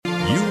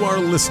are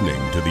listening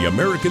to the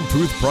American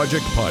Truth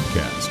Project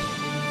podcast.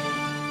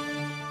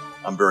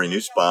 I'm Barry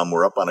Nussbaum.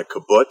 We're up on a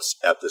kibbutz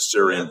at the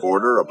Syrian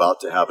border, about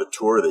to have a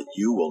tour that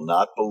you will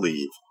not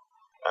believe.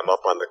 I'm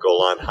up on the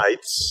Golan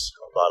Heights,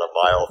 about a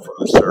mile from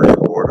the Syrian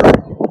border,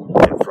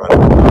 in front of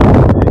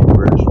a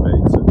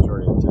British-made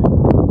Centurion tank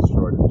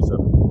destroyed in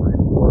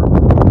 744.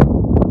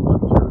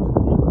 Up here is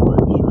the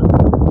evacuation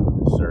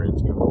should the Syrians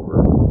give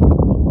over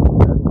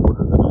that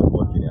border that I'm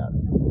looking at.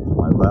 To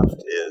my left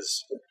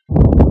is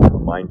a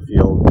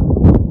minefield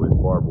with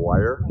barbed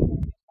wire.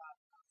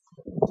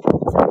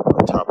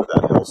 On top of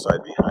that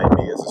hillside behind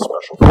me is a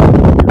special field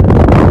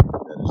area.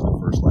 That is the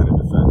first line of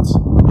defense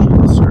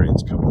should the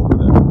Syrians come over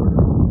that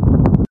border.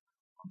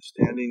 I'm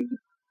standing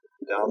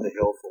down the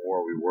hill from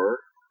where we were,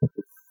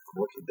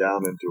 looking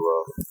down into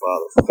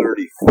about a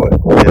 30-foot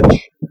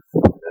ditch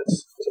that's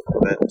to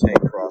prevent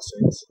tank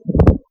crossings.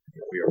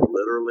 And we are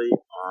literally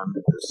on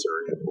the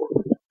Syrian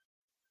border.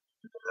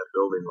 That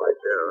building right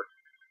there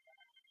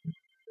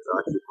is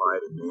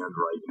occupied and manned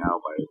right now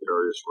by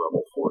various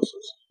rebel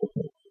forces.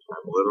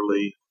 I'm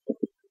literally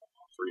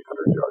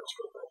 300 yards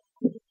from them.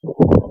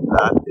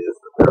 That is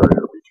the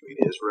barrier between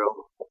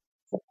Israel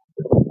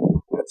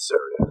and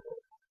Syria.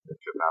 It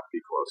could not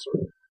be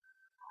closer.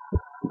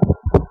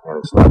 And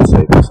it's not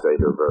safe to stay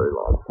here very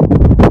long.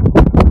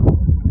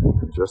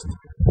 Just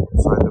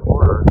inside the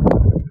border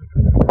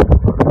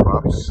are the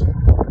crops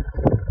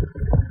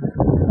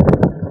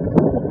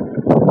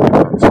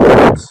and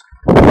spirits.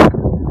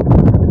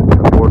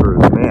 The border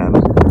is manned.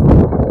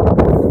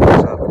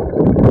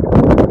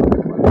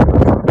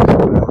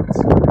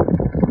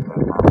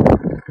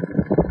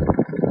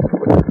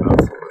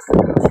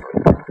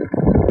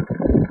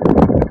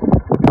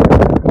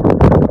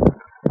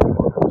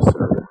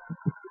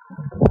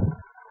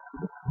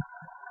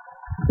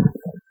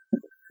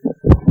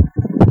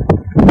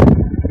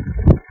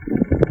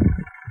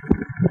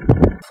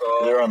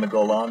 There on the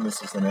Golan,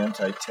 this is an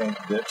anti-tank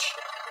ditch,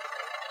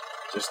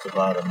 just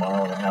about a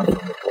mile and a half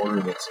from the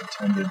border, that's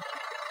intended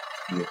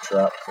to be a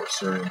trap for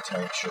Syrian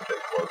tanks should they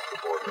close the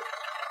border.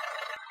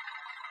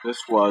 This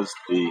was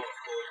the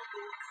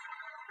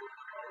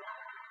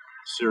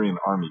Syrian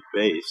army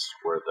base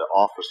where the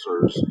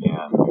officers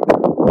and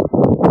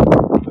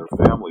their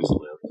families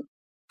lived,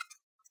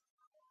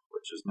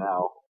 which is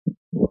now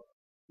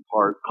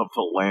part of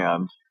the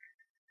land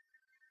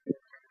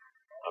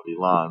of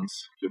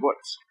Ilan's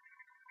kibbutz,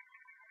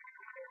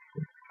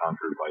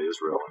 conquered by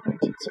Israel in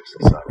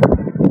 1967.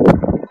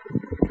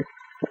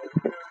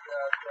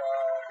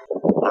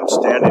 I'm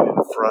standing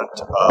in front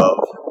of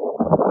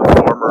the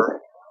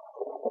former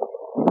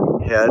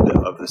head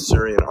of the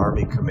Syrian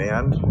Army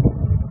Command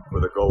for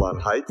the Golan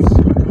Heights,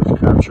 which was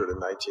captured in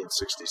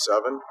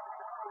 1967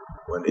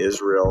 when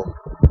Israel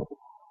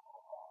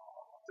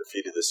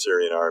defeated the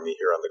Syrian Army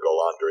here on the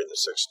Golan during the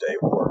Six-Day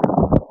War.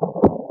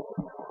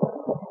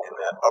 In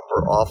that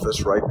upper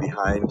office right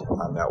behind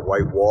on that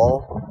white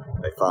wall,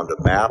 they found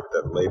a map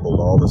that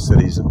labeled all the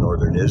cities of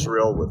northern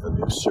Israel with a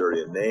new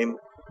Syrian name,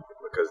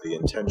 because the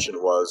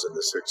intention was in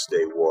the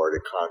Six-Day War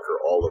to conquer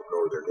all of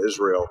northern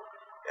Israel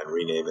and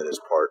rename it as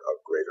part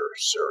of Greater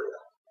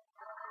Syria.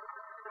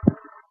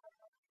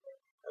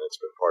 And it's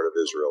been part of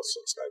Israel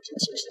since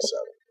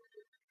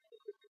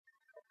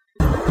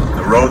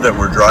 1967. The road that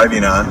we're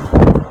driving on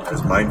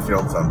has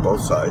minefields on both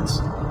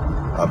sides.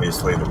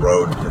 Obviously, the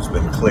road has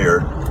been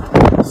cleared.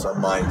 Some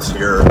mines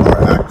here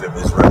are active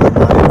Israeli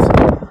mines,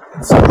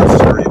 and some are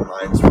Syrian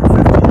mines from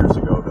 50 years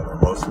ago that are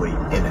mostly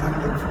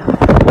inactive.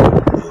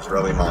 The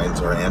Israeli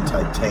mines are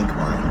anti-tank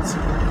mines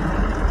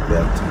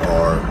that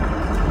are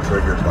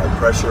triggered by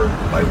pressure,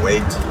 by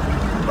weight,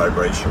 and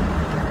vibration.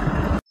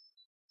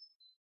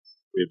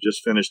 We have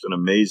just finished an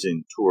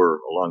amazing tour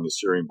along the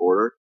Syrian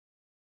border.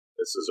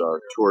 This is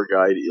our tour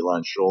guide,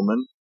 Ilan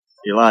Shulman.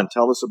 Ilan,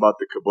 tell us about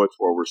the kibbutz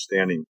where we're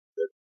standing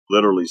that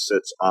literally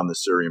sits on the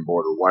Syrian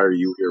border. Why are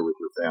you here with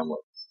your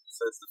family?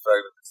 Besides the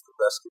fact that it's the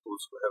best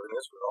kibbutz we have in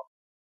Israel.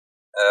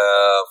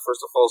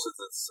 First of all,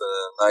 it's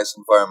a nice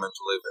environment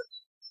to live in.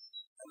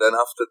 And then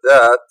after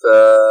that,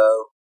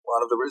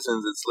 one of the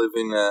reasons it's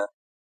living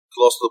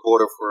close to the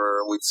border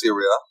with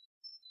Syria.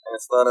 And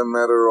it's not a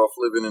matter of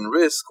living in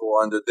risk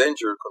or under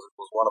danger, because it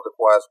was one of the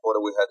quietest border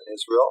we had in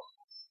Israel.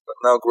 But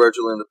now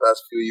gradually in the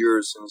past few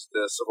years since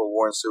the civil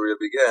war in Syria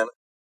began,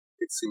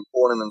 it's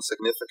important and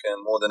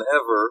significant more than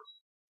ever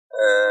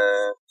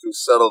to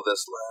settle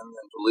this land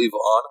and to live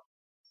on.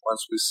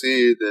 Once we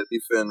see the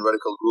different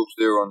radical groups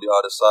there on the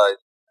other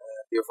side,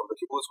 here from the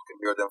kibbutz, we can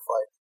hear them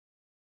fight.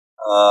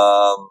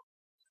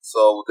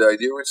 So the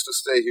idea is to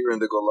stay here in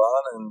the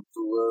Golan and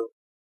to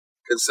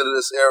consider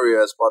this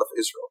area as part of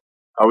Israel.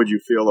 How would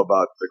you feel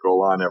about the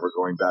Golan ever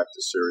going back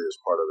to Syria as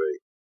part of a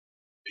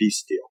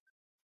peace deal?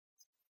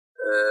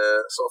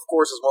 So of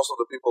course, as most of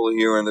the people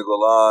here in the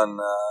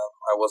Golan,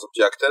 I was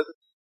objected.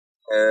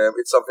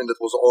 It's something that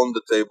was on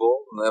the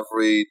table, and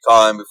every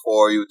time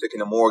before you're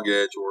taking a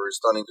mortgage or you're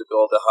starting to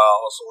build a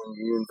house or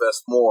you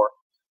invest more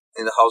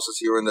in the houses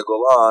here in the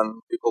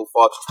Golan, people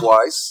fought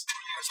twice,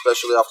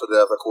 especially after the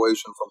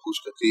evacuation from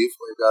Gush Katif,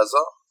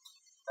 Gaza.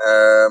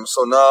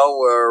 So now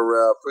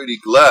we're pretty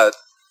glad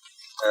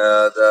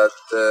that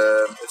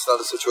it's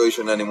not a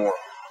situation anymore,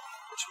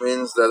 which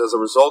means that as a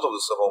result of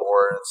the civil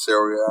war in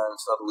Syria, and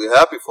it's not that we're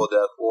happy for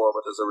that war,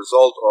 but as a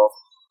result of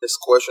this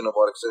question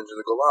about exchanging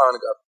the Golan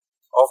got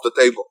off the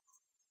table.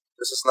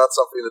 This is not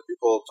something that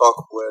people talk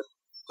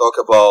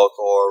about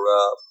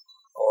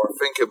or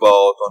think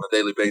about on a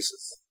daily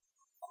basis.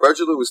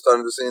 Gradually, we're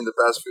starting to see in the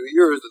past few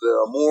years that there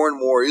are more and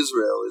more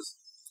Israelis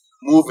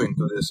moving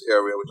to this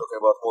area. We're talking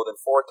about more than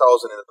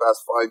 4,000 in the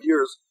past 5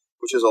 years,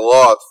 which is a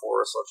lot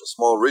for such a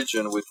small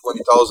region with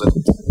 20,000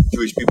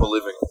 Jewish people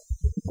living.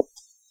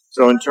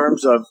 So in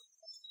terms of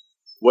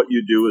what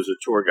you do as a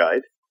tour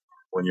guide,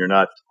 when you're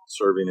not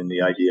serving in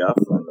the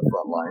IDF on the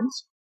front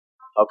lines,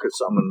 how could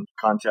someone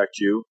contact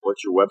you?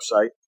 What's your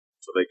website?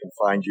 So they can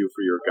find you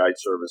for your guide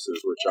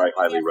services, which I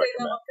highly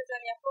recommend.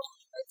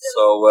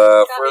 So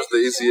first, the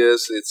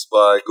easiest, it's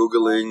by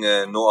Googling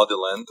No Other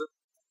Land,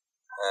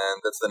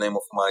 and that's the name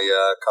of my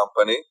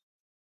company.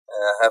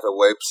 I have a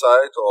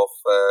website of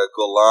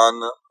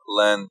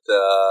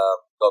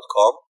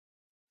golanland.com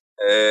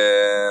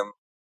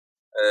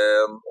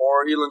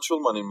or Ilan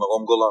Schulman in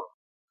Marom Golan.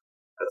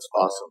 That's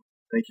awesome.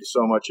 Thank you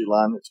so much,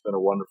 Ilan. It's been a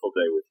wonderful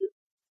day with you.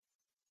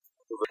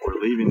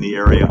 We're leaving the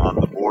area on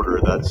the border.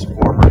 That's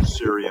former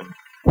Syrian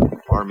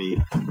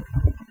Army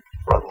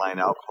frontline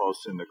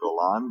outpost in the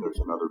Golan. There's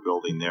another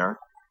building there.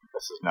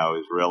 This is now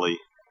Israeli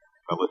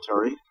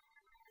military.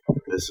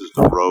 This is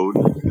the road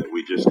that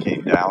we just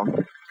came down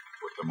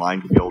with the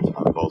minefields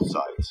on both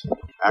sides.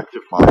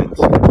 Active mines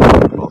on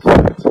both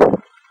sides.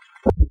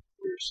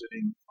 We're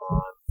sitting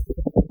on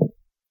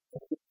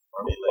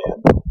Army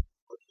land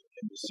looking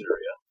into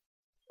Syria,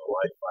 a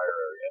live fire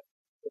area,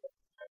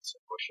 and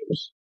some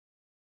bushes.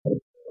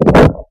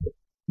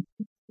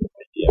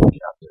 IDF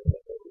captain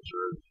in the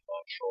reserve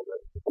on shoulder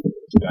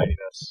is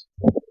guiding us.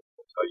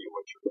 We'll tell you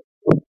what you're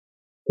looking for.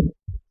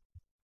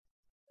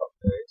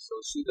 Okay, so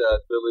see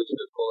that village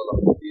they call it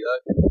Ahmadiyya, I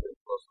think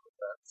it's close to the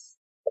fence.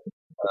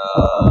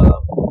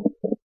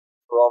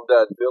 From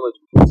that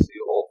village we can see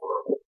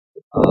over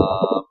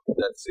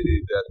that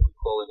city that we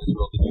call in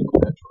Israel the New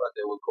Petra.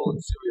 They will call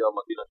in Syria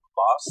Medina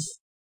Bas.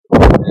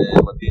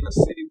 Medina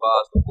City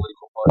Bas, the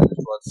political party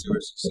that runs Syria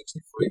since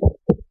 1963.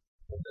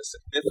 The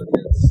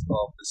significance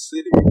of the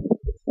city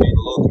being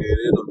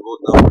located on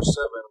road number 7,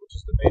 which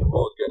is the main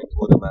road getting to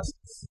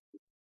Damascus,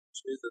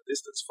 which means the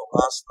distance from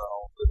us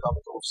now, the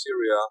capital of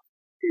Syria,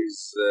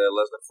 is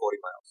less than 40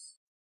 miles.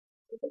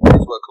 It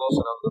means we're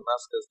closer now to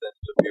Damascus than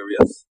to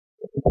Tiberias.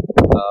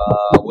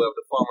 We have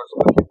the farmers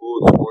of the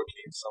kibbutz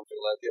working something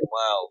like a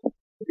mile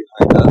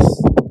behind us,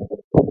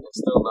 and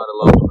still not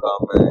allowed to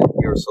come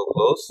here so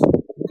close.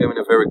 Came in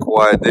a very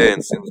quiet day,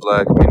 and seems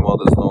like meanwhile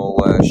there's no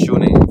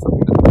shooting,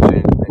 something that will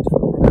change in the next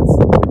few minutes.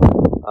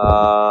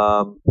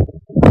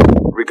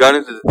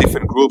 Regarding the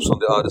different groups on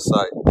the other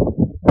side,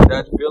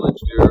 that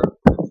village there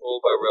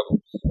controlled by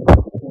rebels.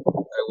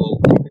 I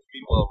will keep it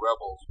meanwhile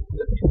rebels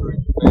that enter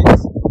into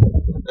phase,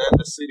 and then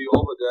the city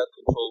over there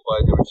controlled by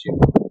the regime.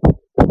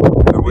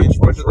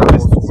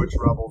 Which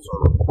rebels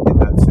are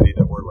in that city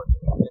that we're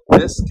looking at?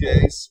 In this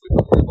case, we're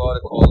talking about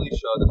a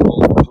coalition that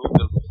called Jund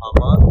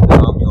al-Muhammad, the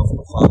Army of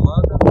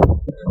Muhammad,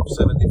 of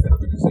 7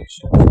 different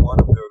organizations. One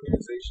of the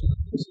organizations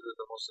that considered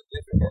the most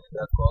significant in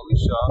that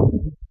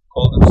coalition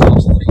called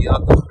themselves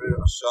Hayat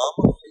Tahrir Sham,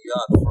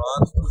 Hayat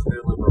France,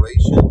 Tahrir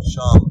Liberation,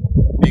 Sham,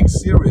 Big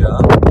Syria,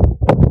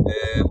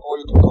 or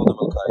you can call them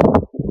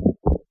Al-Qaeda.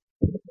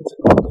 It's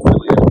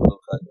affiliated with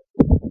Al-Qaeda.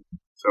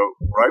 So,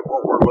 right,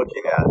 what we're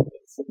looking at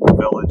is a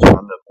village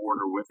on the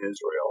border with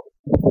Israel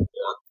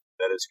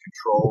that is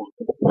controlled,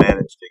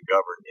 managed, and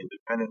governed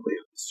independently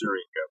of the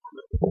Syrian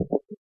government,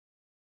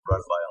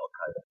 run by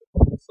Al-Qaeda.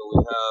 So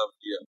we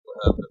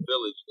have the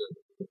village that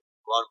is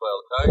run by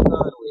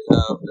Al-Qaeda, and we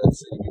have that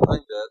city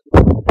behind that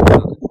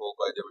controlled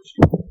by the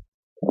regime.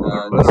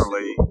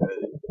 Literally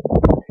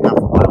half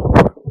a mile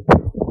away.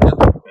 Yeah.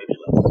 Maybe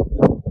less.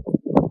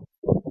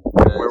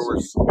 Where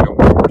we're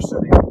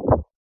sitting,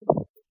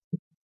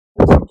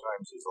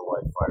 sometimes there's a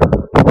live fire.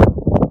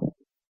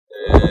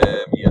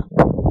 Yeah. I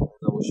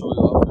will show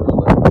you after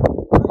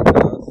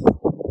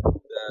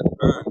that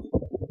burned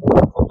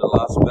from the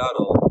last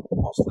battle,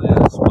 mostly a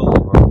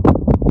spillover,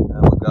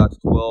 and we got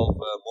 12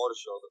 mortar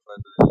shells that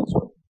landed in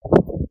Israel.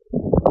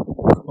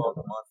 About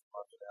a month and a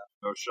half.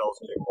 No shells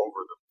came over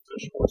the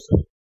position we're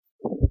sitting.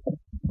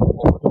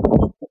 Over the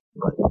position.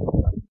 Right.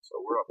 So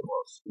we're up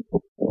close.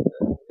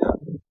 Yeah.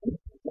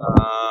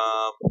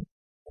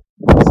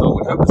 So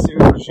we have the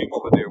Syrian regime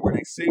over there. When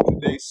they say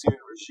today Syrian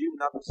regime,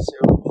 not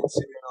necessarily means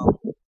Syrian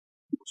army,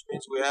 which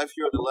means we have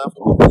here the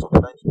leftovers of the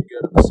 19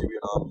 together the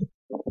Syrian army,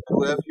 and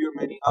we have here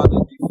many other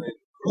different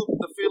groups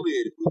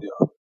affiliated with the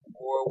army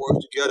or work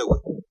together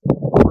with it.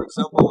 For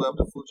example, we have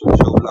the Fujal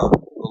Jolan,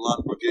 the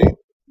Land Brigade.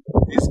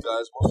 These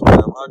guys, most of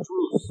them are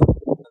Druze,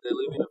 and they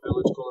live in a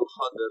village called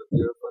Al-Khader,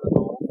 there by the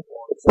north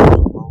on the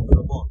south of Mount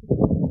Rabon.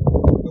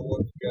 They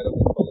work together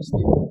with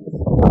Palestinians.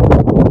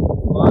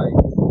 Fight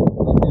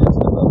against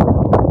the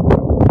rebels.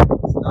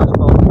 It's not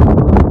about the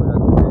rebels we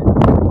have today.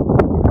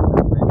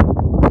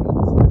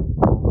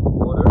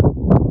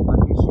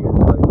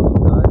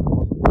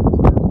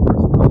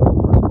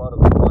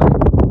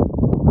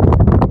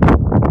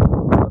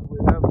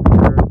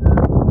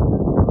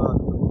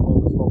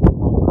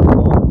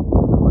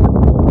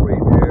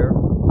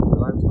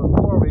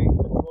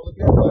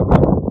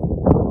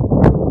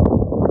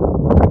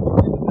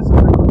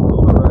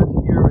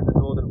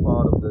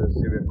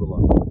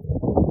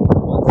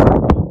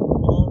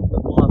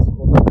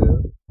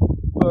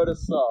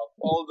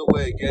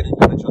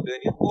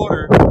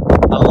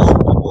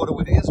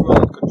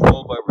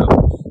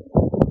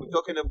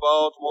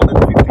 about more than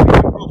 50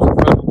 different groups of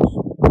rebels.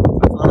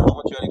 So it's not a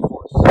homogenic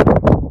force.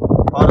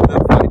 Part of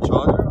them fight each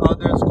other,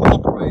 others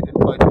cooperate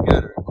and fight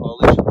together in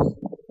coalitions.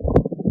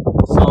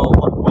 So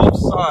on both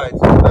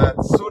sides of that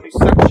Sunni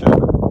section,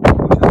 which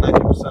is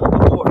 90% of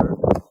the border,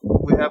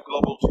 we have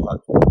global jihad.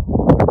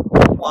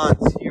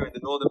 Once here in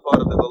the northern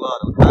part of the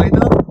Golan,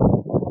 Al-Qaeda,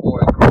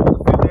 or a group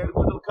affiliated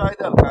with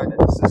Al-Qaeda. Al-Qaeda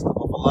is a system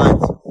of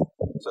alliances.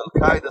 So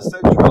Al-Qaeda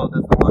Central,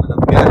 that's the one in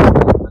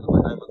Afghanistan, led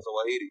by Ayman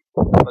Zawahiri.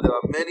 But there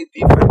are many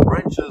different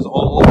branches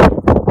all over.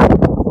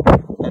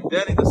 And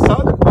then in the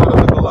southern part of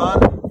the Golan,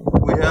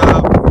 we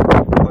have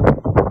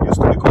what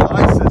used to be called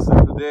ISIS,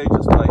 and today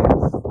just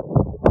IS.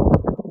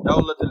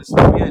 Dawlat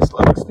al-Islamiyya,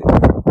 Islamic State.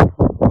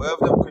 We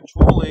have them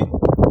controlling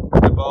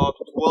about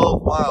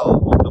 12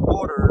 miles of the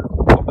border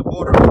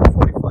of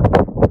 45.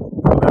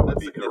 That would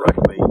be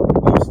directly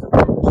east of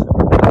Jerusalem.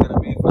 It's going to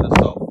be for the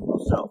south.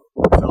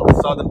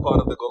 The southern part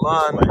of the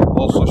Golan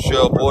also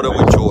share a border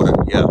with Jordan.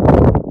 Yeah.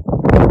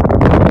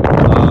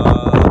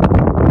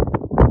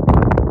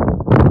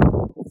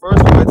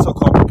 First, why it's so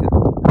complicated?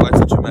 Why it's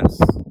such a mess?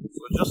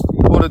 So just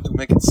in order to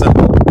make it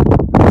simple,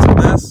 it's a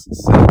mess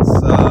since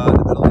the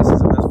Middle East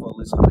is a mess for at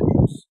least 100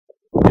 years.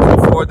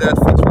 Before that,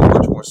 things were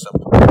much more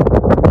simple.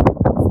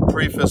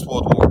 Pre-First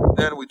World War.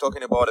 Then we're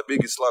talking about a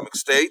big Islamic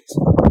state,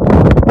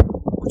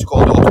 which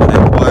called the Ottoman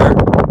Empire,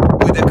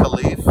 with a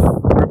caliph,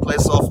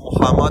 replace of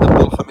Muhammad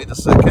Abdul Hamid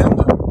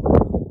II.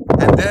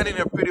 And then in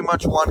a pretty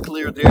much one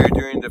clear day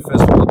during the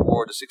First World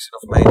War, the 16th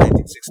of May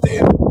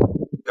 1916,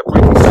 the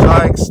British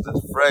Sheikhs, the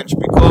French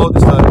Picot,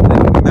 decided to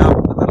take a map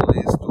of the Middle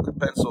East, took a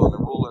pencil and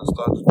a ruler and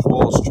started to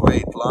draw a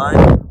straight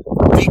line,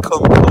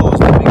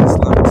 decomposed the big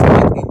Islamic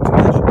state into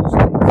national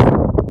states,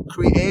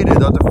 created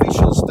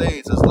artificial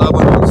states as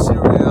Lebanon,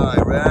 Syria,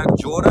 Iraq,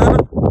 Jordan,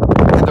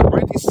 and the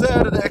British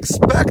said that they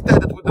expected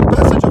that with the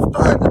passage of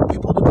time that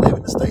people that live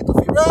in the state of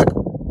Iraq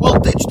will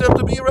teach them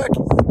to be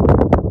Iraqis.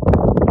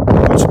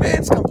 Which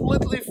means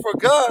completely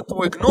forgot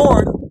or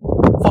ignored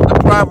from the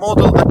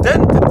primordial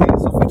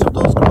identities of each of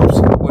those groups,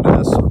 whether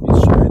they're Sunnis,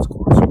 Shiites,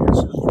 Kurds,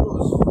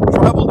 Druze,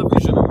 tribal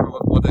division,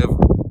 or whatever.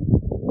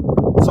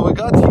 So we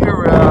got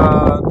here,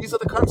 these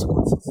are the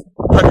consequences.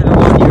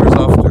 101 years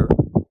after,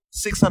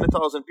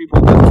 600,000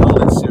 people got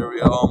killed in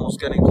Syria, almost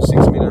getting to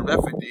 6 million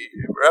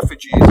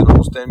refugees and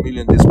almost 10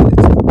 million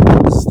displaced.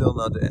 This is still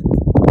not the end.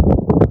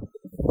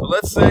 So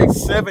let's say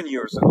 7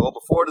 years ago,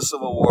 before the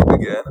Civil War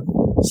began,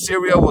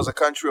 Syria was a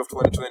country of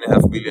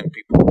 22.5 million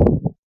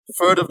people. A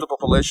third of the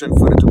population,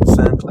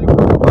 32%, lived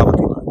below the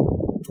poverty line,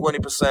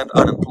 20%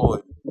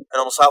 unemployed, and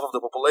almost half of the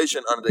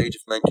population under the age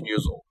of 19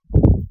 years old.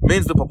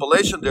 Means the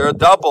population there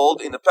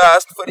doubled in the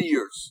past 30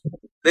 years.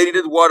 They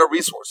needed water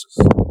resources.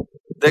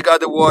 They got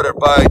the water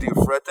by the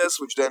Euphrates,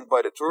 which then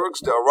by the Turks,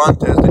 the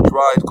Orontes, they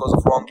dried because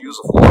of wrong use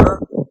of water,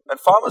 and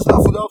farmers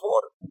left without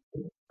water.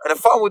 And a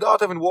farm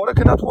without having water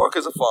cannot work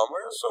as a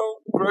farmer,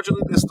 so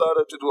gradually they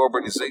started to do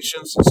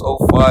urbanization since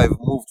 2005,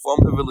 moved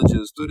from the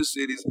villages to the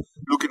cities,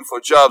 looking for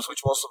jobs,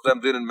 which most of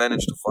them didn't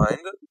manage to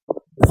find.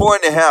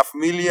 4.5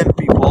 million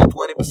people,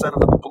 20%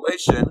 of the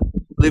population,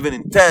 living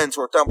in tents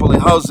or temporary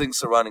housing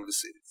surrounding the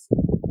cities.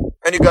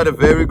 And you got a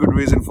very good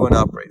reason for an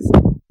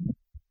uprising.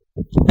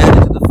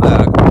 Added to the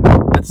fact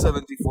that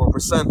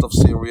 74% of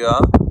Syria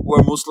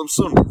were Muslim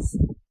Sunnis,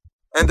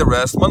 and the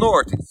rest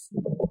minorities.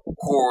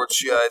 Kurds,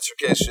 Shiites,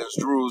 Circassians,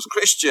 Druze,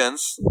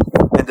 Christians,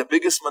 and the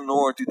biggest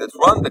minority that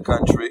run the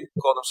country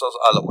call themselves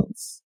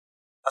Alawites.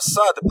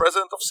 Assad, the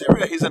president of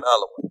Syria, he's an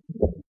Alawite.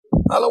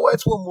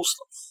 Alawites were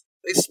Muslims.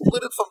 They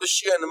split it from the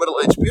Shia in the Middle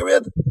Age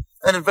period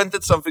and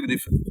invented something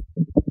different.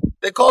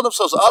 They call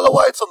themselves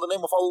Alawites on the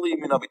name of Ali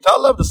ibn Abi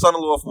Talib, the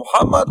son-in-law of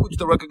Muhammad, which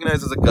they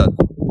recognize as a god.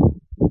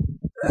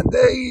 And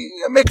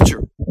a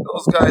mixture.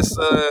 Those guys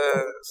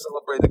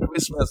celebrate the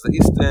Christmas, the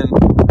Eastern,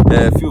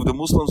 a few of the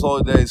Muslims'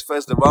 holidays,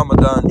 fast the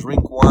Ramadan,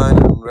 drink wine,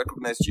 and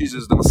recognize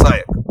Jesus, the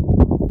Messiah.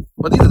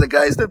 But these are the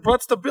guys that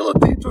brought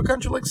stability to a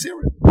country like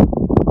Syria.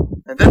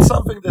 And that's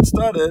something that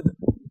started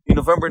in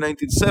November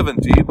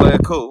 1970 by a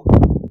coup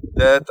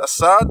that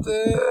Assad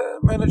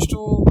managed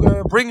to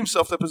bring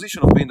himself to the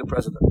position of being the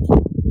president.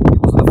 He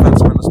was the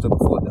defense minister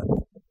before that.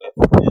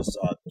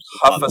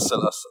 Hafez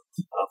al-Assad.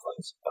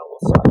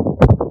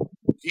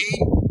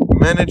 He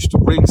managed to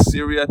bring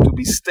Syria to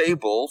be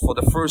stable for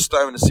the first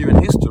time in the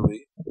Syrian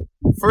history,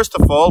 first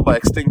of all by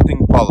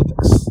extincting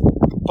politics.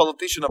 The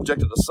politician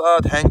objected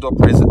Assad, hanged or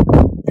imprisoned.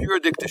 Pure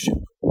dictatorship.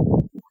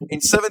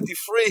 In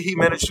 1973, he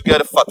managed to get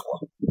a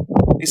fatwa,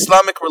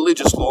 Islamic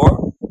religious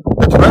law,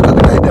 that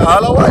recognized the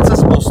Alawites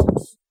as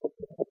Muslims.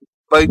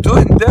 By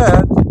doing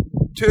that,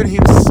 turned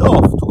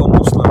himself to a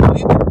Muslim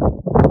leader,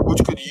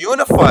 which could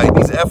unify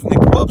these ethnic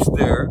groups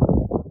there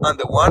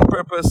under one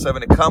purpose,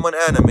 having a common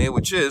enemy,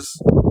 which is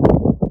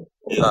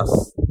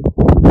us. 2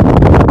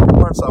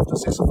 months after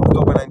 6th of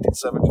October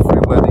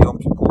 1973, where the Yom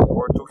Kippur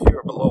War took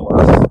here below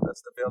us,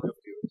 that's the Valley of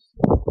Tears.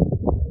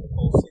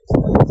 All 6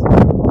 days.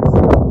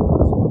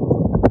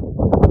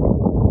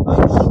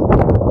 I'm sure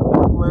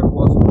the plan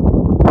was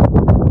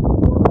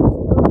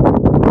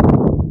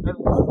and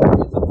one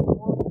is that the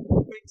war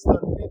things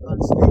started to get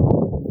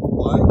unstable.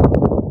 Why?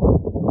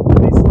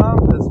 This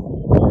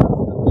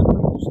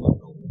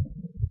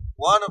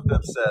one of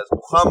them says,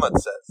 Muhammad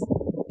says,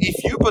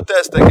 if you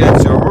protest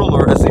against your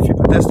ruler as if you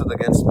protested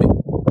against me.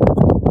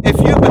 If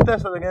you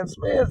protested against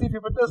me as if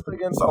you protested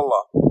against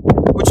Allah.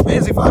 Which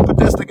means if I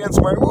protest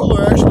against my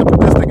ruler, I actually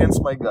protest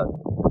against my God.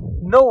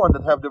 No one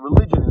that have the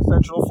religion and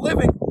essential of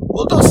living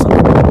will do so.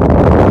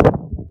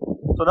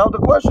 So now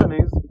the question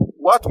is,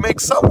 what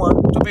makes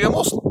someone to be a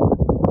Muslim?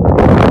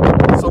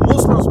 So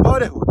Muslims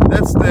Brotherhood,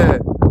 that's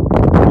the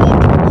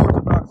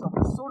Orthodox of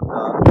the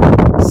Sunnah,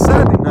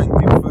 said in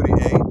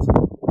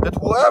 1938 that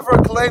whoever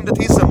claimed that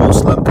he's a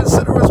Muslim,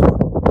 consider as one.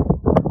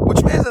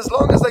 Which means as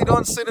long as I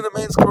don't sit in the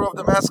main square of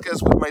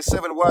Damascus with my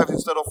 7 wives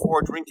instead of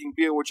 4 drinking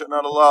beer, which are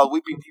not allowed,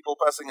 weeping people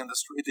passing in the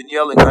street and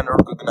yelling and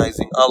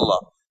recognizing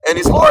Allah and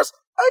His laws,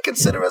 I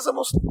consider as a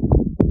Muslim.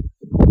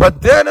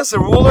 But then as a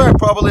ruler, I'm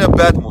probably a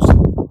bad Muslim.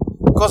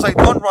 Because I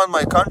don't run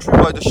my country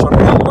by the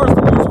Sharia laws,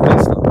 the laws of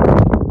Islam.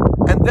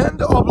 And then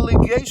the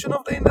obligation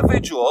of the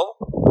individual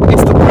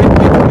is to bring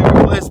me to be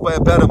replaced by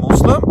a better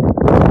Muslim,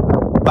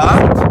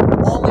 but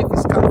only if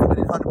he's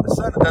confident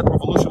 100% that that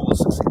revolution will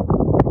succeed.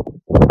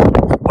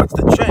 What's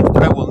the change?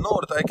 That I will know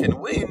that I can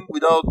win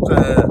without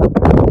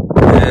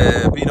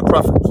being a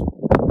prophet.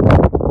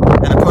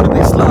 And according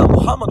to Islam,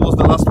 Muhammad was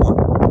the last one.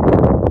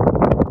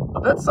 So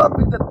that's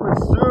something that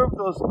preserved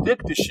those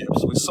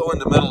dictatorships we saw in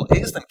the Middle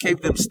East and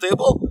kept them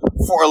stable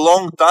for a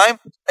long time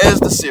as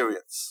the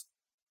Syrians.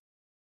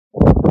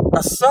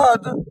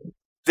 Assad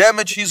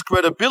damaged his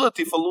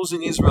credibility for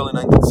losing Israel in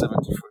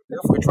 1973.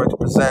 Therefore, he tried to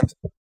present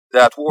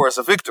that war as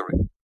a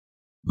victory,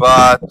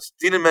 but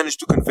didn't manage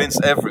to convince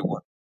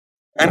everyone.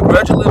 And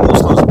gradually,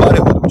 Muslims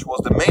Brotherhood, which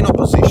was the main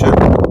opposition,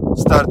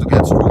 started to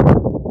get stronger.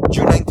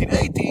 June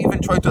 1980, he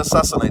even tried to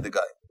assassinate the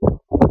guy.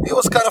 He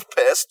was kind of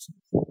pissed,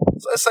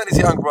 so he sent his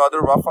young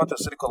brother Rafa to a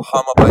city called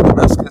Hama by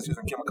Damascus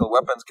using chemical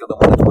weapons, killed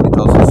more than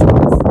 20,000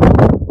 soldiers.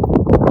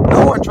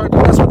 No one tried to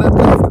mess with that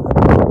guy.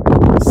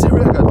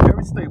 Syria got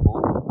very stable.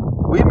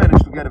 We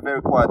managed to get a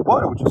very quiet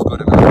border, which was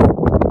good enough.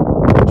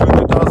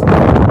 June 2008,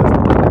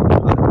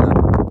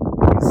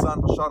 his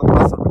son Bashar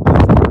al-Assad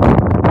replaced him.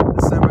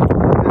 December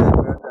 2010,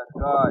 we had that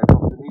guy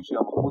from Tunisia,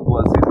 Mahmoud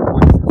Bouazizi,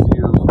 46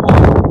 years old,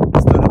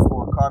 studied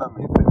for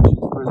economy, finished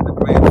his first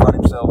degree and found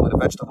himself with a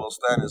vegetable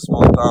stand in a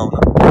small town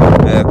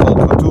called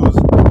Kutuz.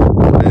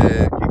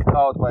 Kicked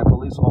out by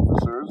police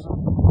officers,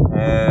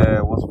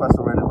 was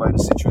fascinated by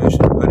the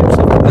situation and put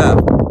himself in debt.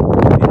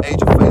 In the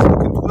age of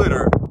Facebook and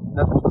Twitter,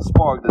 that was the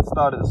spark that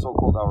started the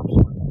so-called Arab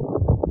Spring.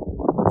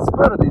 It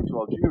spread into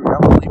Algeria,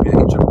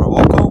 Libya, Egypt,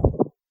 Morocco,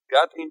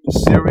 got into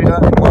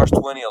Syria in March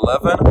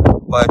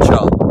 2011 by a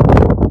child.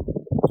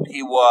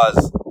 He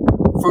was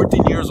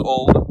 13 years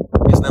old.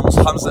 His name was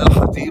Hamza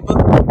al-Hatib,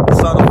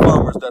 son of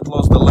farmers that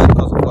lost the land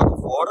because of lack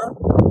of water,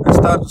 and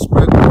started to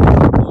spread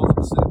people in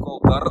a city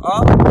called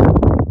Dar'a,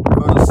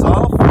 further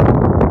south,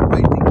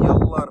 waiting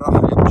Yalla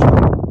Rah Yabashur.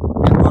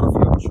 Get out of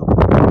Yabashur.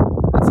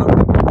 That's how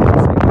people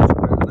say Yabashur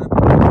president.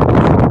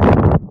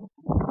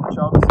 The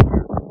child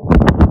disappeared.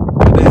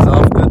 2 days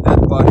after,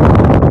 dead body of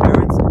the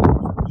parents and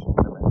the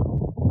prosecution.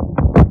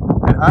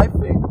 And I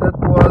think that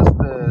was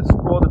the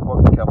straw that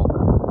broke the camel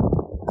back.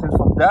 Since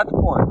from that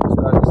point, we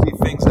started to see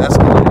things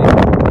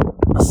escalating.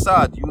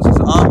 Assad used his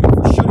army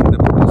for shooting the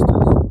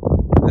protesters,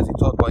 as he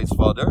taught by his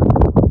father,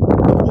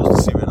 who was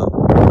the Syrian army.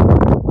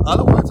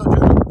 Other words are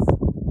Germans.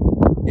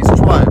 His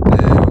tribe, we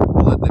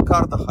call it the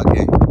Kartaha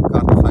gang.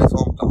 Kartaha is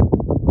hometown.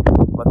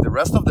 But the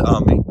rest of the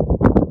army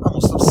are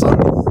Muslim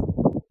Sunnis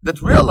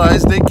that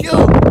realized they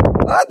killed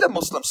other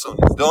Muslim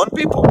Sunnis, their own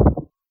people.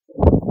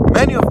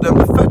 Many of them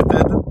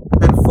defected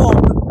and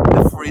formed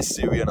the Free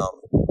Syrian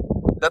Army.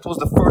 That was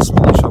the first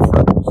militia of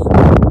rebels.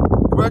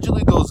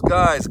 Gradually, those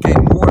guys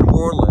gained more and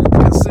more land,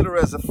 considered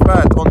as a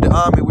threat on the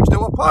army, which they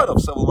were part of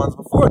several months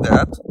before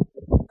that.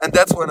 And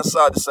that's when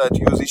Assad decided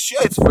to use his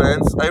Shiite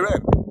friends,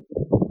 Iran.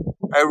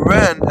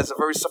 Iran, as a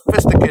very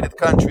sophisticated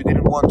country,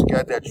 didn't want to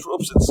get their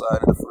troops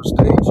inside in the first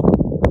stage.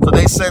 So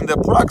they sent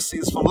their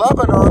proxies from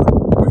Lebanon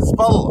to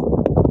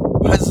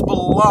Hezbollah.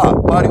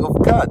 Hezbollah, body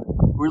of God,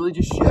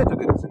 religious Shiite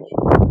organization.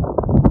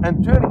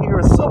 And turned here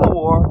a civil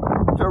war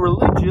to a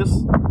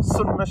religious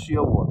Sunni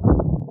Shia war.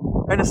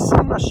 And the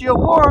Sunni Shia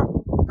war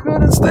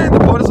couldn't stay in the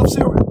borders of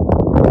Syria.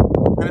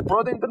 And it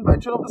brought the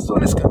intervention of the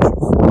Sunnis countries.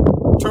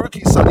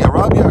 Turkey, Saudi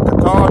Arabia,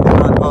 Qatar, the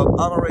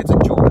Emirates,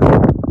 and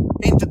Jordan.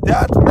 Into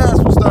that mess,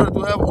 we started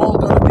to have all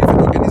kinds of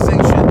different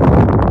organizations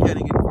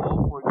getting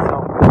involved. For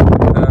example,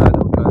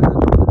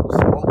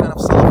 all kinds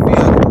of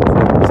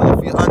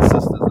Salafi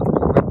ancestors that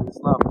converted to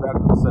Islam back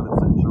in the 7th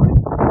century.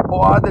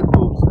 Or other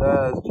groups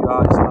as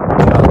Jihad, Islamic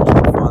Jihad, which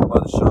was founded by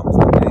the Shams,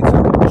 the Gates,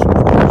 and the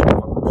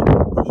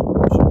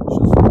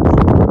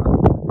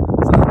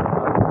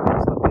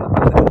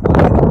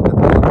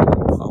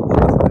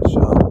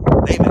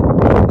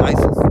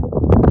ISIS.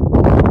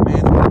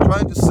 And we're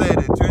trying to say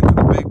they turned to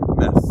a big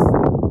mess,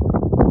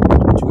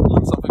 which we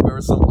learn something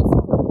very simple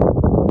from.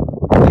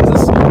 These are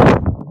Sunnis,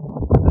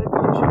 and they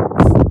fight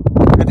Shiites.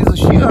 And these are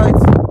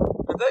Shiites,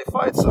 and they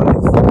fight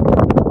Sunnis.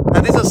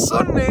 And these are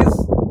Sunnis,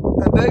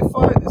 and they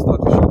fight. It's not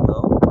a shoot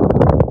now.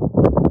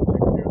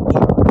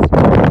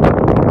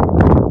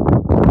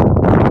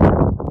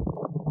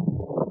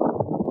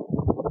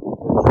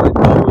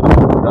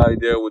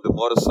 with a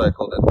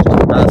motorcycle that was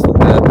just passed on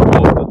that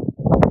road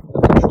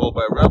that's controlled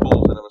by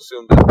rebels, and I'm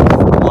assuming that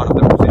it's one of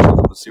the positions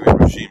of the Syrian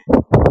regime.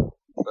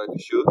 Try to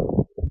shoot.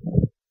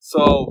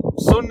 So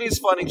Sunnis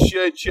fighting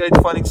Shiite, Shiite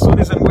fighting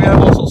Sunnis, and we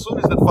have also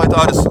Sunnis that fight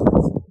other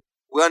Sunnis.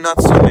 We are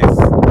not Sunnis,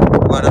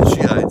 we are not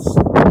Shiites.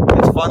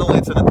 It's finally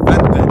it's an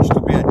advantage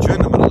to be a Jew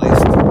in the Middle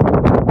East.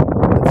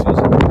 Let's use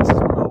it as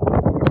no.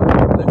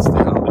 Let's stay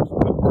out.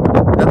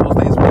 That was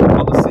the Israeli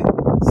policy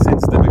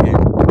since the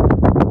beginning.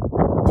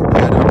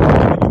 Together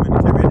with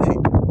humanitarian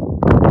aid.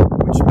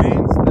 Which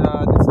means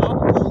that it's not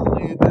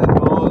only that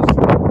those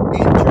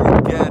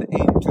injured get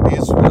into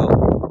Israel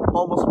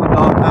almost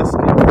without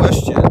asking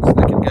questions,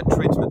 they can get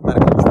treatment,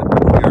 medical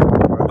treatment here,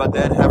 but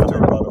then have to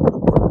run over the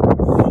border.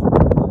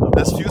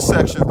 There's few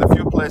sections, a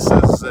few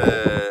places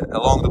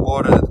along the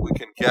border that we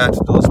can get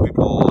those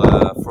people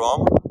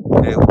from.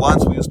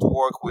 Once we used to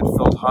work with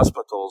field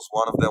hospitals,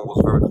 one of them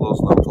was very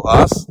close now to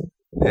us.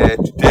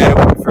 Today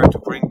we prefer to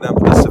bring them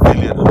to the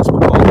civilian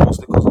hospital,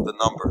 mostly because of the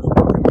numbers. We're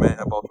talking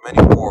about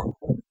many more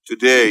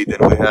today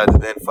than we had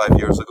then 5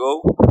 years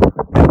ago.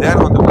 And then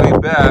on the way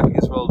back,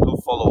 Israel do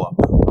follow up,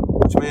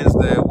 which means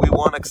that we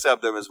won't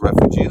accept them as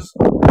refugees,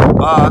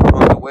 but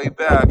on the way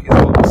back,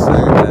 Israel will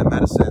send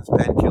medicines,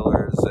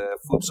 painkillers,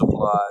 food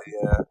supply,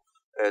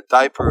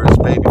 diapers,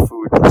 baby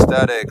food,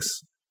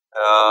 prosthetics,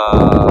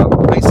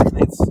 basic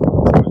needs.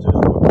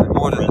 And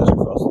more than that.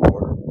 Across the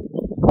border.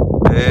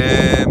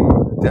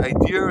 The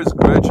idea is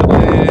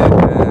gradually to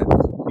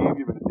give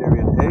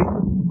humanitarian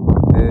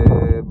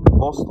aid,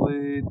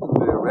 mostly to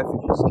the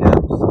refugee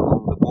camps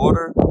on the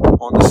border,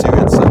 on the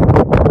Syrian side.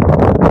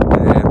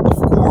 Of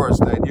course,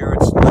 the idea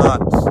is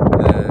not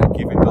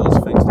giving those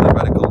things to the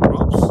radical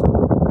groups,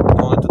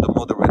 but only to the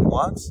moderate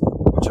ones,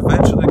 which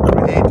eventually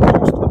create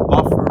almost a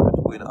buffer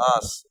between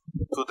us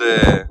to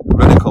the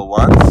radical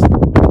ones,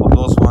 or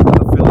those ones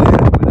that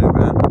affiliate with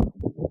Iran.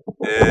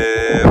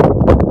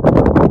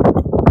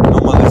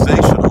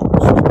 Normalization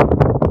almost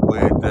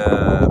with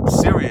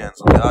Syrians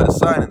on the other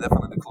side, and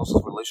definitely the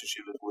closest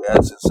relationship that we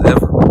had since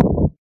ever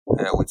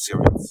with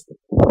Syrians.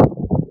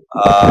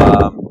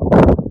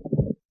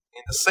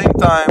 In the same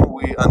time,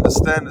 we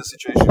understand the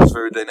situation is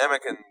very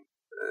dynamic, and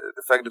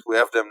the fact that we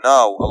have them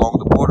now along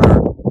the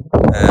border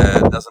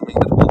doesn't mean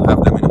that we'll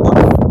have them in a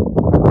month.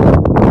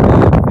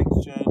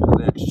 Things change, and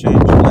they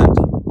exchange land.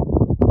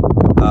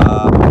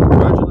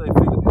 Gradually, I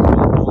think that it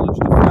will acknowledge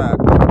the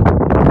fact that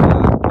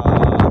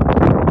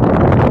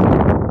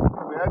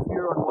we have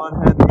here on one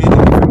hand many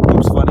different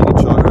groups fighting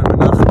each other.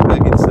 Menachem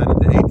Begin said in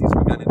the 80s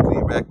we got into the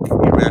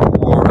Iraq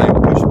war, I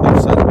wish both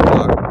sides were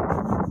blood.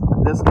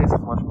 In this case,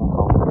 it's much more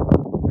complicated.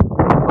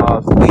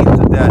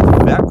 Into that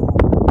vacuum,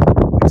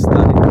 we're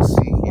starting to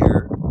see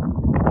here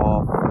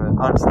of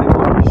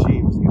unstable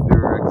regimes, if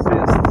there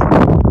exists.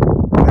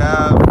 We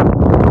have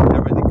the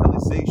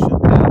radicalization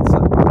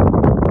inside.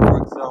 For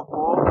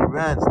example,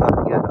 Iran started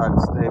to get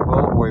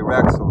unstable, or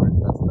Iraq, sorry,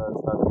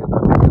 started to get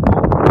unstable.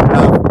 We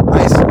have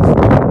ISIS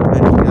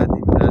managed to get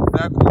into that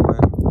vacuum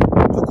and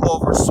took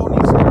over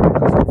Sunnis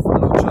areas,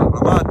 Fallujah,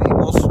 Ramadi,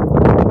 Mosul.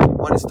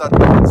 When it started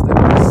to get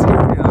unstable in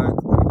Syria in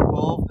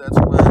 2012, that's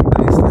when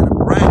they started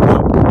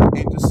branching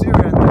into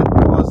Syria, and that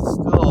was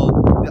still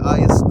the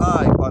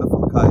ISI, part of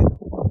Al-Qaeda,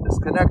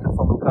 disconnected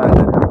from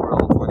Al-Qaeda in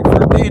April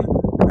 2013,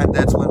 and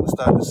that's when we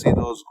started to see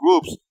those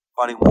groups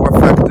finding more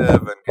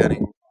effective and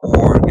gaining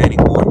more and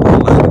more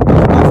land in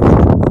those countries.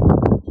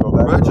 So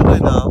gradually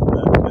now,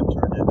 that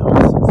turned into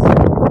ISIS.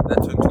 That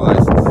turned to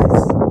ISIS.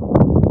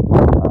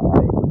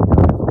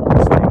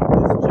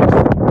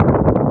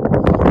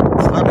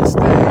 Islamic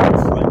State.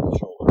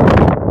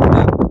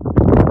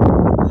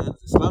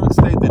 Islamic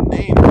State, the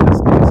name in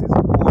this case is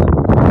important.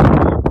 We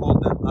call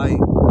them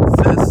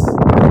ISIS.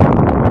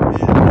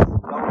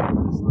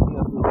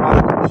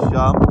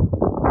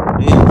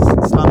 Means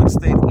Islamic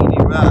State in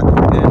Iraq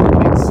and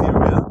in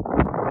Syria,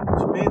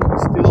 which means we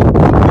still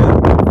put them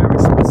in a very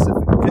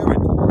specific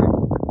territory,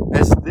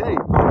 as they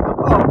talked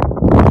about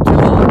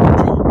until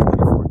June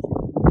 2014.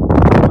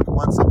 But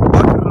once Abu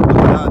Bakr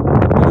al-Baghdadi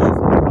in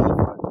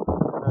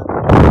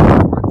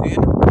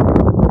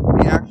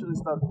 2014, he actually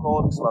started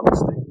calling Islamic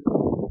State.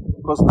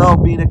 Because now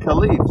being a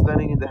caliph,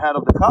 standing in the head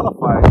of the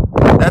caliphate,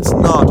 that's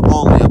not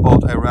only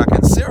about Iraq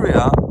and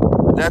Syria,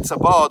 that's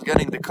about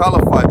getting the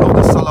caliphate of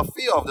the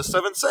Salafiyah of the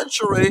 7th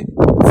century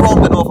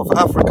from the north of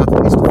Africa to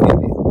the east of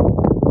India.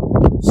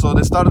 So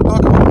they started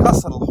talking about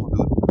Qasr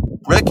al-Hudud,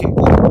 breaking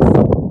borders.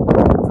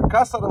 For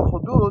Qasr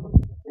al-Hudud,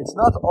 it's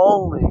not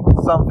only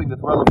something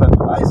that's relevant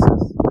to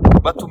ISIS,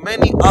 but to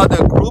many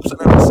other groups, and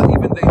I would say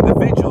even the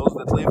individuals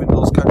that live in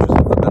those countries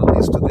of the Middle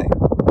East today.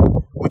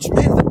 Which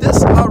means that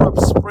this Arab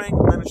Spring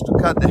managed to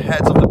cut the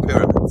heads of the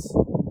pyramids.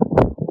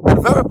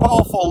 And very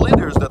powerful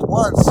leaders that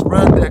once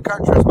ran their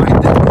countries by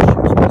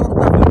dictatorships, we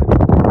don't have them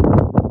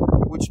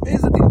anymore. Which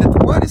means that in the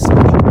 20th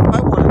century, if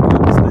I wanted to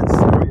understand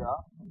Syria,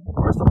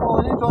 first of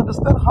all I need to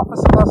understand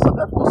Hafez al-Assad.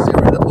 That was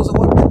Syria, that was a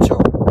one-man show.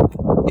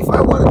 If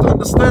I wanted to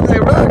understand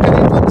Iraq, I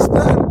need to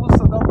understand who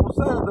Saddam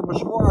Hussein, the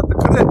Majmu'ah, the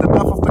Tikrit, the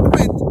Naf of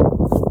Tikrit.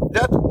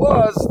 That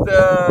was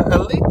the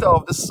elite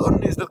of the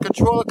Sunnis that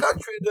control a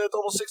country that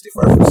almost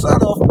 65%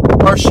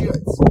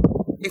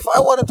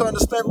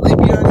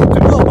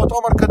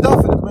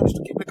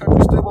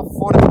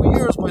 43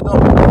 years by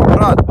Dr.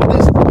 Farad,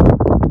 Buddhist.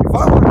 If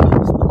I wanted to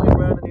understand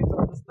Iran, I need to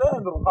understand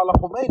Ruhollah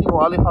Khomeini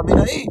or Ali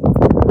Khamenei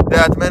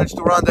that managed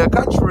to run their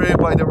country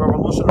by the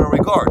revolutionary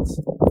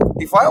guards.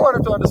 If I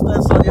wanted to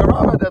understand Saudi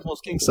Arabia, that was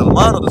King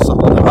Salman or the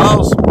Saudi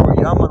House, or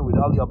Yemen with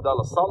Ali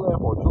Abdullah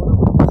Saleh, or Jordan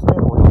with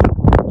Hussein, or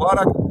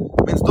Mubarak,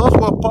 means those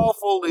were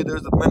powerful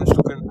leaders that managed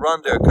to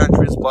run their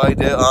countries by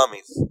their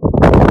armies.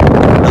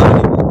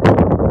 Not anymore.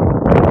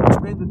 Which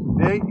means that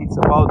today it's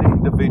about the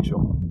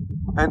individual.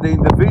 And the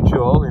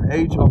individual in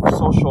age of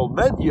social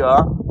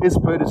media is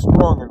pretty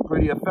strong and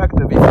pretty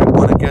effective if you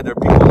want to gather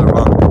people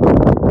around him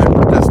and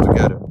protest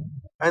together.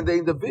 And the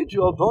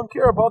individual don't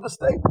care about the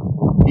state.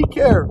 He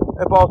cares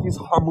about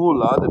his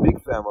hamula, the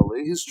big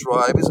family, his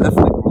tribe, his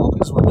ethnic group,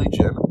 his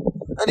religion.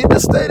 And if the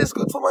state is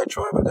good for my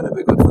tribe, I'm going to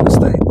be good for the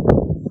state.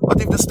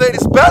 But if the state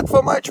is bad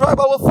for my tribe,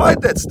 I will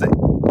fight that state.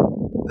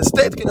 The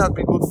state cannot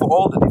be good for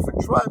all the different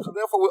tribes, and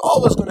therefore we're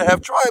always going to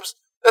have tribes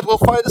that will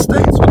fight the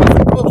states, or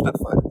different groups that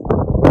fight.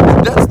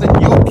 And that's the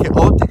new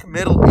chaotic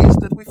Middle East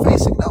that we're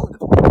facing now in the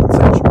 21st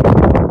century.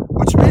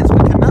 Which means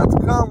we cannot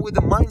come with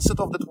the mindset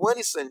of the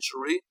 20th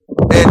century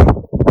and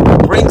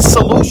bring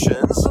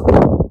solutions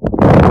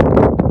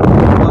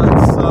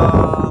once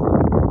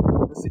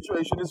the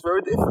situation is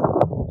very different.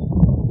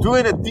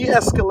 Doing a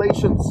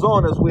de-escalation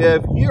zone as we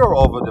have here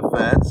over the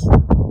fence,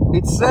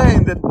 it's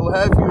saying that we'll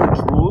have here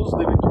Druze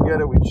living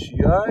together with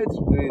Shiites,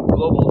 with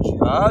global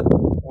jihad,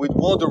 with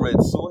moderate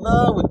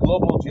Sunnah, with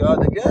global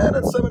jihad again,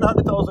 and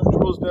 700,000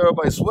 Druze there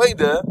by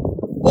Sweden,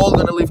 all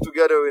going to live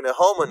together in a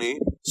harmony,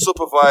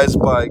 supervised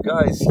by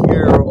guys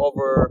here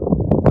over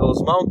those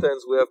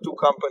mountains. We have two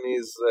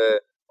companies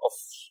of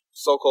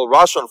so-called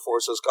Russian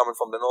forces coming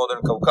from the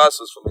northern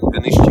Caucasus, from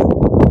Indonesia.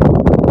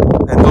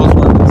 And those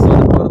ones in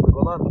southern part of the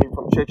Golan came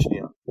from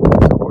Chechnya.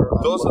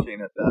 So I'm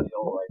looking at that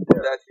hill right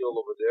there. That hill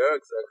over there,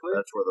 exactly.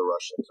 That's where the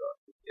Russians are.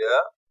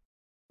 Yeah.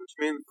 Which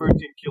means 13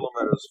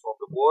 kilometers from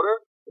the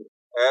border.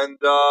 And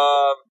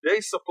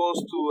they're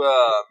supposed to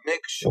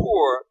make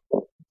sure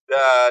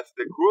that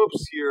the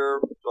groups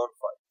here don't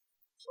fight.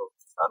 So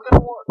it's not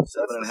going to work.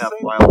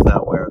 7.5 miles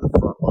that way are the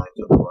front lines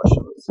of the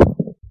Russians.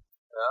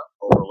 Yeah.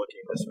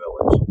 Overlooking this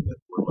village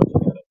that we're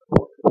looking at the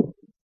border.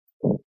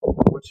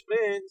 Which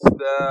means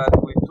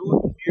that we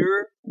do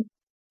here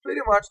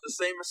pretty much the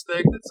same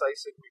mistake that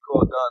Isaac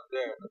Biko done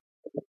there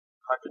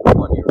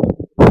 101 years ago.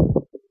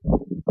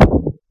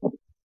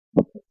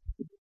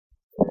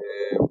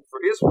 For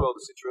Israel,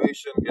 the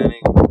situation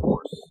getting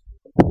worse.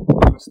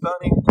 We're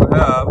starting to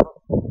have,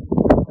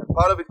 and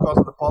part of it because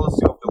of the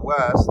policy of the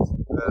West,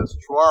 as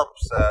Trump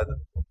said,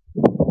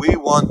 we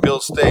want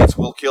build states,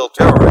 we'll kill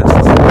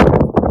terrorists.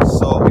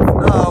 So if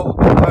now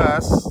the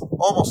West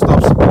almost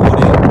stops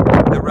supporting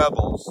the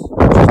rebels,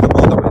 which is the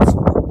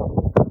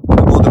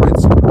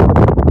moderates,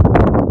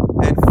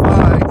 and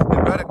fight the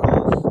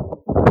radicals,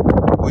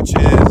 which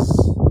is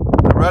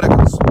the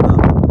radical Sunnah,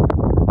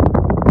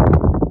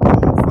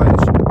 fight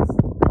the Shiites.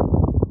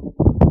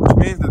 Which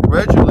means that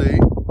gradually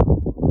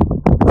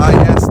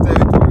IS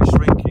territory is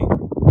shrinking.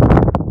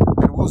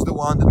 And who's the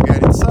one that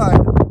get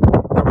inside?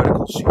 The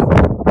radical Shia.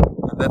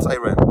 And that's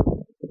Iran.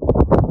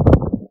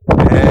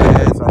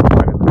 And some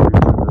point in the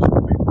future, there's going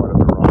to be part of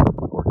Iran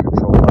or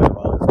controlled by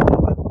Iran.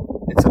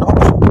 It's an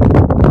option.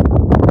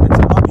 It's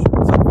an option.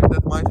 It's something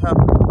that might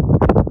happen.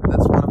 And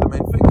that's one of the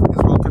main things that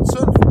Israel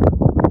concerned for.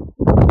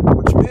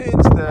 Which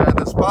means that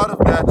as part of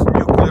that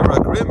nuclear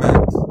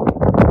agreement,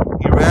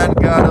 Iran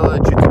got a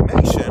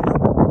legitimation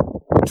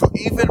to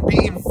even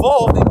be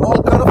involved in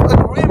all kind of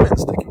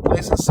agreements taking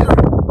place in Syria.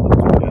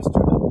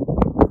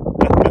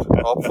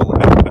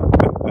 Hopefully.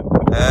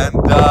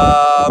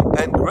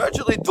 And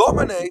gradually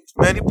dominate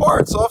many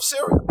parts of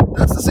Syria.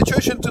 That's the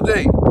situation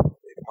today.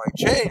 It might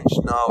change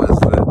now as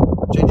the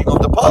changing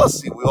of the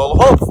policy we all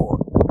hope for.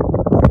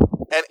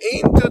 And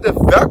into the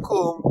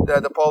vacuum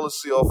that the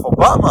policy of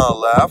Obama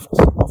left,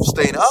 of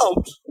staying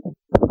out,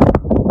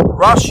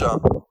 Russia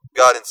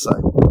got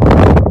inside.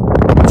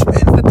 Which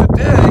means that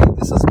today,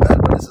 this is bad,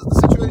 but this is the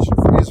situation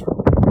for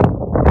Israel.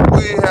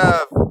 We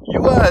have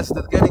US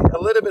that's getting a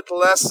little bit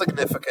less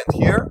significant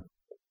here.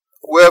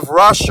 We have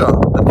Russia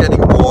that's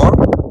getting more.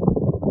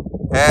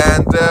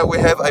 And we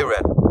have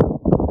Iran.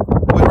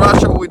 With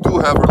Russia, we do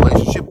have a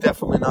relationship,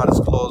 definitely not as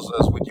close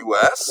as with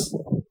US.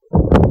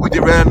 With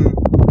Iran,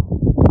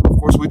 of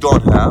course, we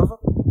don't have.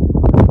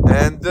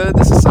 And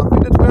this is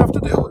something that we have to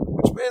deal with,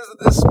 which means that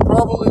this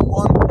probably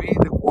won't be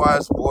the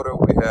quietest border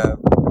we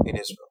have in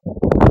Israel,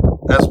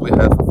 as we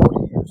had for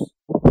 40 years.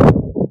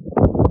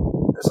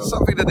 This is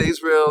something that the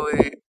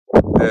Israeli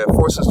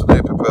forces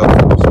today prepare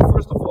for. So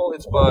first of all,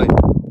 it's by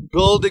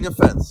building a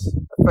fence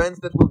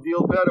that will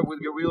deal better with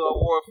guerrilla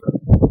warfare,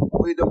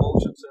 with the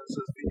motion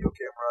sensors, video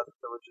cameras,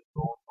 intelligent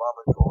drones,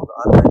 bomber drones,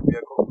 unmanned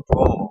vehicle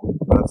control.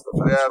 That's the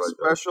fence. We have right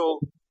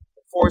special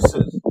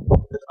forces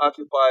that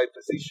occupy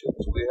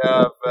positions. We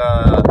have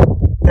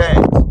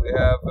tanks. We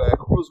have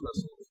cruise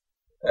missiles.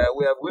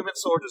 We have women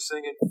soldiers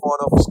singing in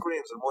front of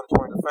screens and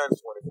monitoring the fence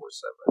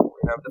 24/7.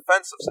 We have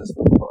defensive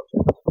systems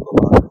projects.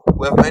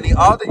 We have many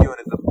other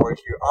units that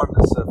work here on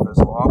the surface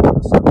or up on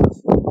the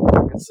surface.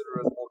 We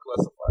consider as more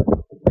classified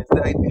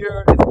the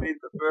idea is being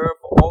prepared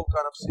for all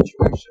kind of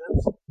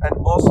situations,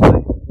 and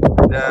mostly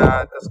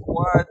that as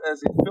quiet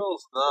as it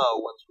feels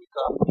now, once we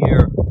come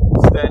here,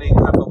 standing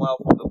half a mile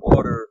from the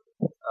border,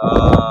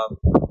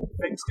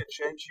 things can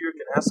change here,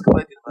 can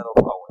escalate in a matter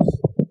of hours.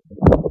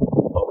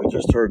 Well, we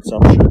just heard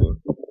some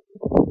shooting.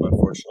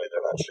 Unfortunately,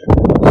 they're not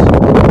shooting us.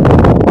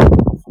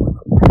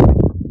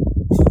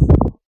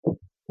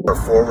 Our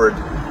forward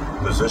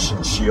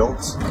position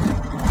shields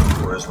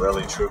for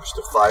Israeli troops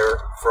to fire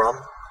from,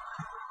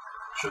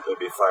 should they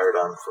be fired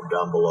on from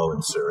down below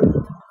in Syria.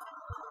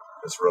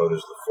 This road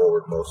is the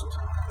forward-most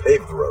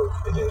paved road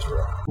in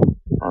Israel.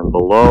 And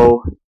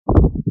below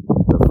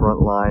the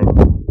front line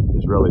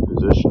Israeli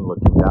position,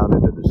 looking down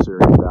into the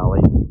Syrian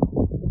valley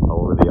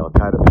over the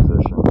Al-Qaeda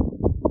position.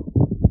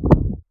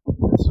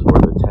 This is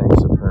where the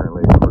tanks,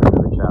 apparently, according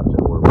to the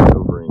captain, were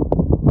maneuvering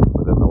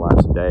within the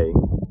last day.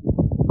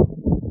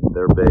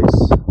 Their base,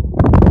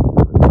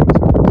 the tanks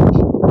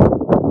position,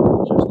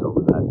 is just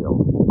over that hill,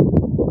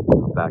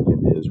 back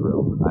into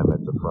Israel. I'm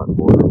at the front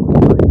border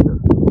right here.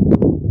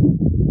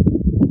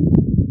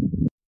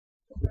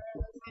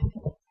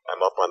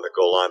 I'm up on the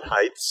Golan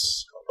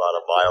Heights, about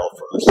a mile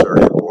from the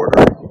Syrian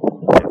border,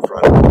 in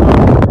front of a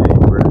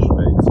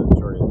British-made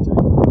Centurion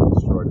tank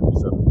destroyed in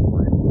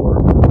 744.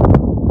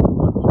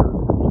 Up here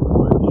is the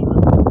decoy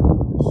should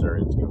the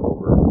Syrians come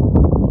over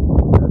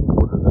that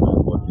border that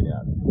I'm looking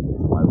at.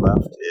 To my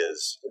left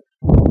is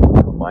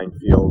a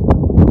minefield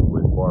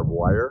with barbed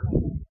wire.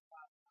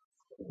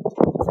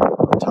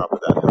 On top of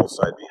that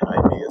hillside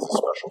behind me is a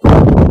special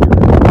force unit.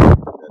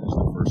 That is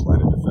the first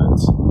line of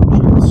defense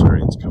should the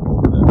Syrians come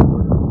over that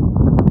border.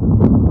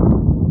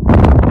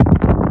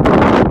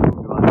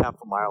 About half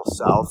a mile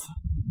south,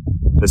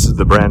 this is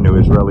the brand new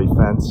Israeli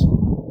fence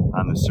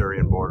on the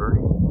Syrian border.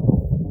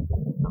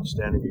 I'm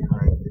standing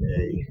behind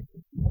a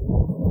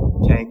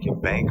tank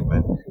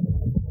embankment.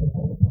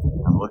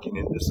 I'm looking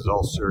in, this is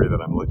all Syria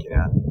that I'm looking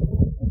at.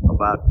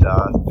 About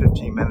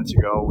 15 minutes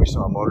ago, we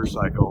saw a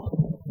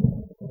motorcycle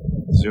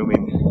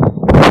zooming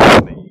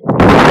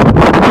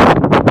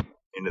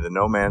into the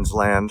no man's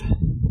land.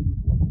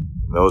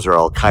 Those are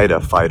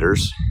Al-Qaeda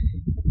fighters.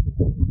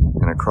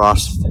 And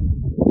across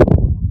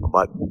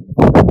about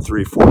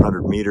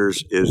 300-400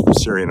 meters is the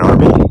Syrian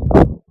army trying to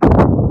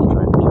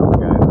kill a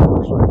guy in a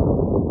motorcycle.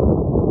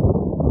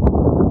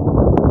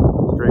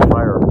 Straight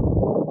fire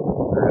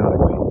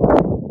periodically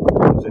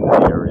comes into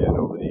the area and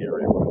over the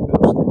area where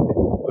they're standing.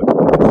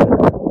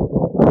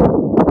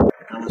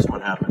 Tell us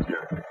what happened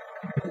here.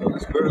 So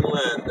this burn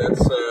land,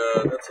 that's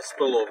a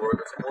spillover.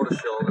 That's a mortar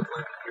shell that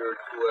landed here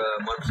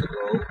 2 months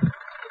ago.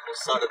 It was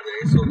Saturday,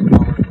 so the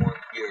farmers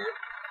weren't here.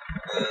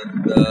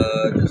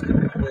 And just in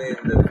between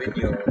the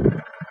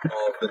vineyard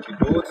of the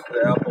kibbutz,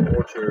 the apple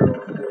orchard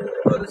on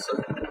the other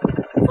side.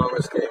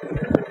 Farmers came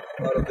here,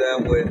 a lot of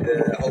them with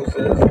hoses, a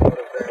lot of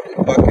them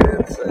with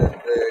buckets, and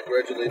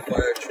gradually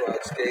fire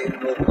trucks came,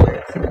 no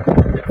planes.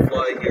 They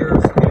fly here,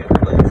 civilian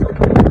planes up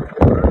over the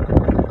border,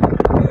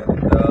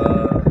 and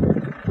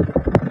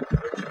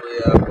eventually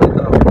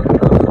went up.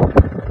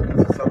 But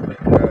this is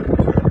something that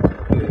turned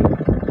into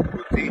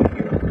routine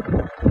here.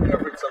 We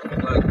covered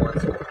something like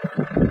once a week.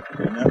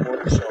 And that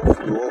mortar shell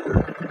flew over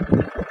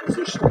the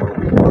position where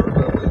we were.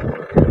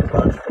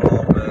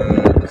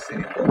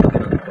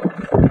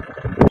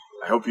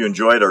 I hope you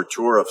enjoyed our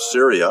tour of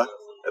Syria,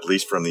 at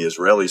least from the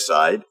Israeli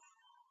side.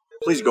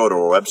 Please go to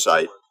our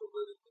website,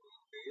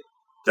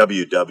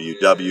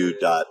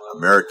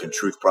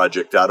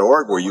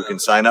 www.americantruthproject.org, where you can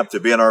sign up to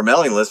be on our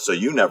mailing list so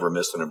you never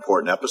miss an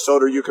important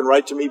episode, or you can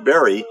write to me,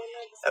 Barry,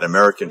 at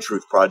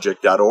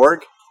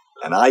americantruthproject.org,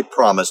 and I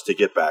promise to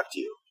get back to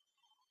you.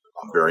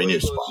 I'm Barry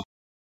Nussbaum.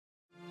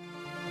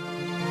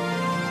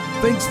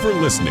 Thanks for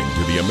listening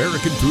to the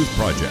American Truth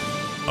Project,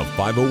 a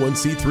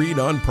 501c3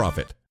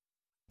 nonprofit.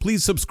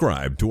 Please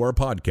subscribe to our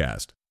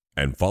podcast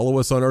and follow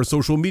us on our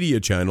social media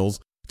channels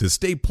to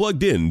stay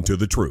plugged in to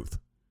the truth.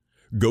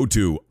 Go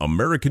to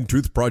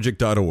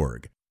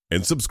americantruthproject.org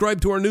and subscribe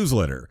to our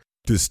newsletter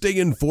to stay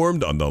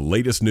informed on the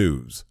latest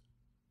news.